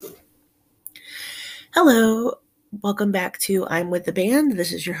Hello, welcome back to I'm with the Band.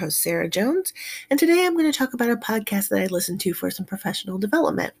 This is your host, Sarah Jones, and today I'm going to talk about a podcast that I listen to for some professional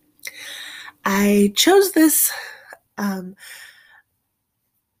development. I chose this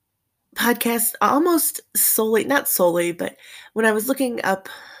podcast almost solely, not solely, but when I was looking up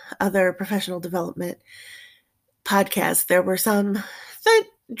other professional development podcasts, there were some that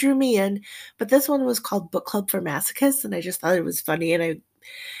drew me in, but this one was called Book Club for Masochists, and I just thought it was funny, and I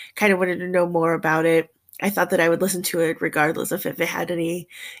kind of wanted to know more about it. I thought that I would listen to it regardless of if it had any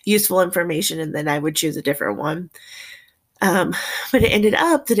useful information, and then I would choose a different one. But it ended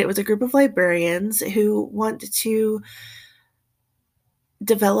up that it was a group of librarians who wanted to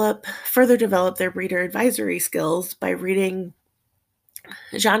further develop their reader advisory skills by reading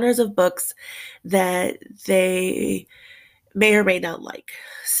genres of books that they may or may not like.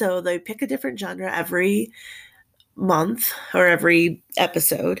 So they pick a different genre every month or every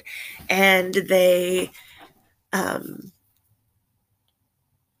episode, and they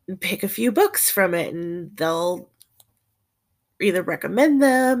pick a few books from it, and they'll either recommend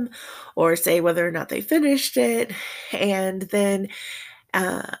them or say whether or not they finished it. And then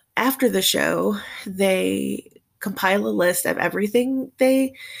after the show, they compile a list of everything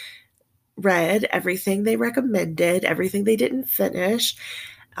they read, everything they recommended, everything they didn't finish,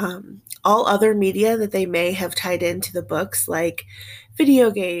 all other media that they may have tied into the books, like video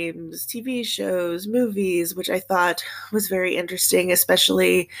games, TV shows, movies, which I thought was very interesting,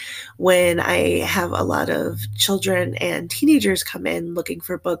 especially when I have a lot of children and teenagers come in looking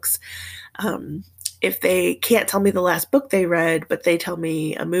for books. If they can't tell me the last book they read, but they tell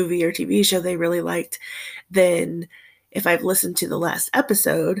me a movie or TV show they really liked, then if I've listened to the last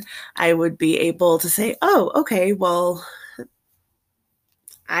episode, I would be able to say, oh, okay, well,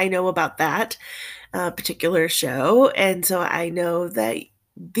 I know about that particular show, and so I know that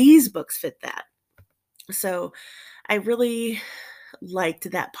these books fit that. So I really liked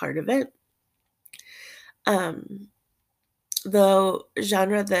that part of it. The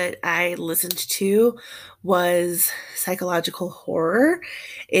genre that I listened to was psychological horror.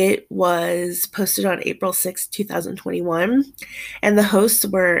 It was posted on April 6, 2021, and the hosts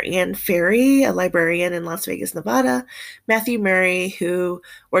were Anne Ferry, a librarian in Las Vegas, Nevada, Matthew Murray, who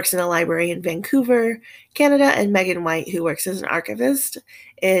works in a library in Vancouver, Canada, and Megan White, who works as an archivist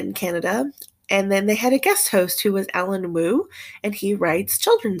in Canada. And then they had a guest host who was Alan Wu, and he writes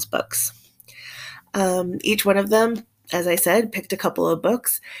children's books. Each one of them, as I said, picked a couple of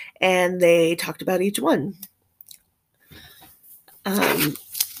books, and they talked about each one.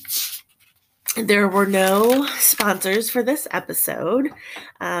 There were no sponsors for this episode,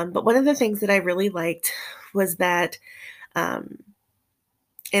 but one of the things that I really liked was that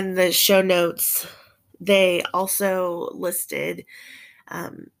in the show notes, they also listed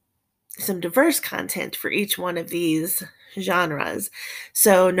some diverse content for each one of these genres.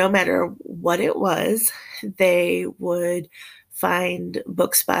 So no matter what it was, they would find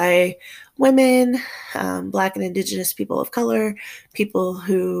books by women, Black and Indigenous people of color, people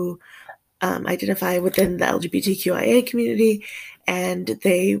who identify within the LGBTQIA community, and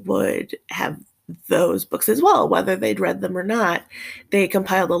they would have those books as well, whether they'd read them or not. They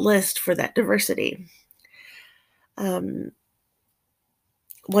compiled a list for that diversity. One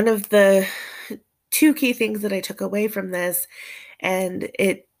of the two key things that I took away from this, and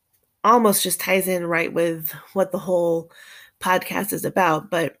it almost just ties in right with what the whole podcast is about,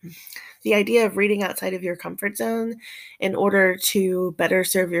 but the idea of reading outside of your comfort zone in order to better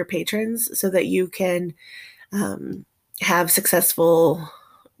serve your patrons so that you can have successful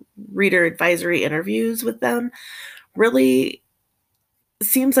reader advisory interviews with them really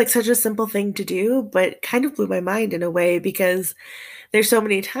seems like such a simple thing to do, but kind of blew my mind in a way, because there's so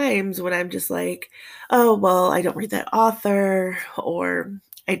many times when I'm just like, oh, well, I don't read that author, or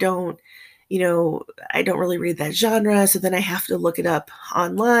I don't really read that genre, so then I have to look it up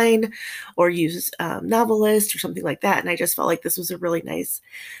online or use Novelist or something like that. And I just felt like this was a really nice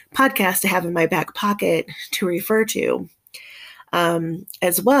podcast to have in my back pocket to refer to.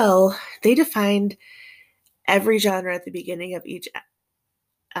 As well, they defined every genre at the beginning of each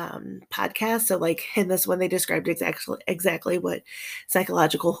podcast. So like in this one, they described exactly what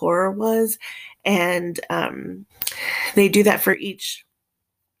psychological horror was. And they do that for each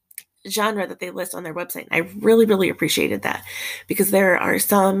genre that they list on their website. I really, really appreciated that, because there are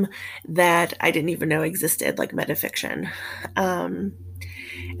some that I didn't even know existed, like metafiction. And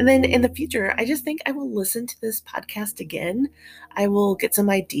then in the future, I just think I will listen to this podcast again. I will get some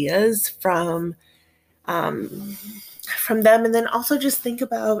ideas from them, and then also just think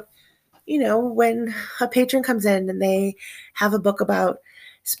about, when a patron comes in and they have a book about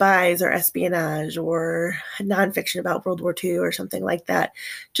spies or espionage or nonfiction about World War II or something like that.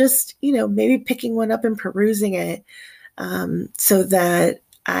 Just, maybe picking one up and perusing it, so that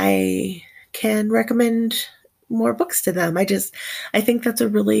I can recommend more books to them. I think that's a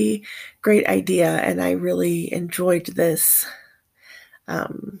really great idea, and I really enjoyed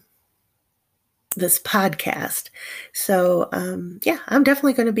um, this podcast. So yeah, I'm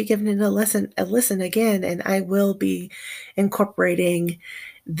definitely going to be giving it a listen again, and I will be incorporating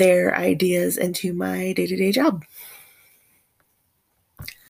their ideas into my day-to-day job.